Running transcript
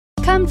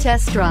Come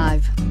test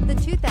drive the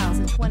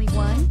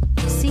 2021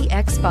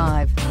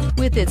 CX-5.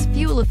 With its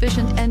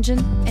fuel-efficient engine,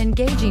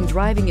 engaging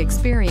driving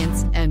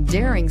experience, and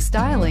daring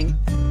styling,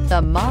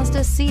 the Mazda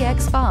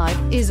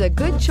CX-5 is a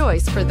good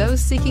choice for those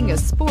seeking a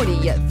sporty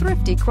yet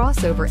thrifty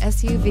crossover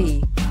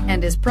SUV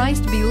and is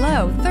priced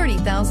below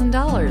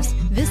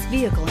 $30,000. This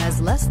vehicle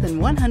has less than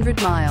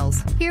 100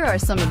 miles. Here are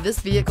some of this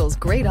vehicle's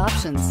great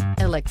options: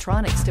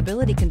 electronic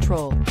stability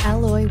control,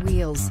 alloy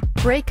wheels,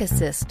 brake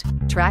assist,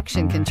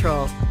 traction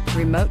control,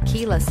 remote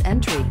keyless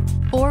entry,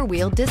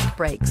 four-wheel disc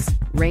brakes,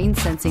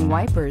 rain-sensing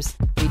wipers,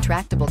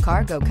 retractable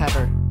cargo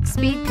cover,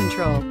 speed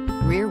control,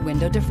 rear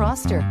window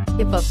defroster.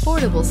 If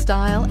affordable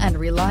style and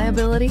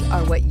reliability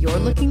are what you're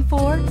looking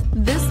for,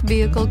 this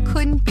vehicle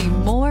couldn't be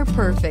more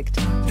perfect.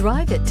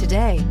 Drive it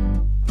today.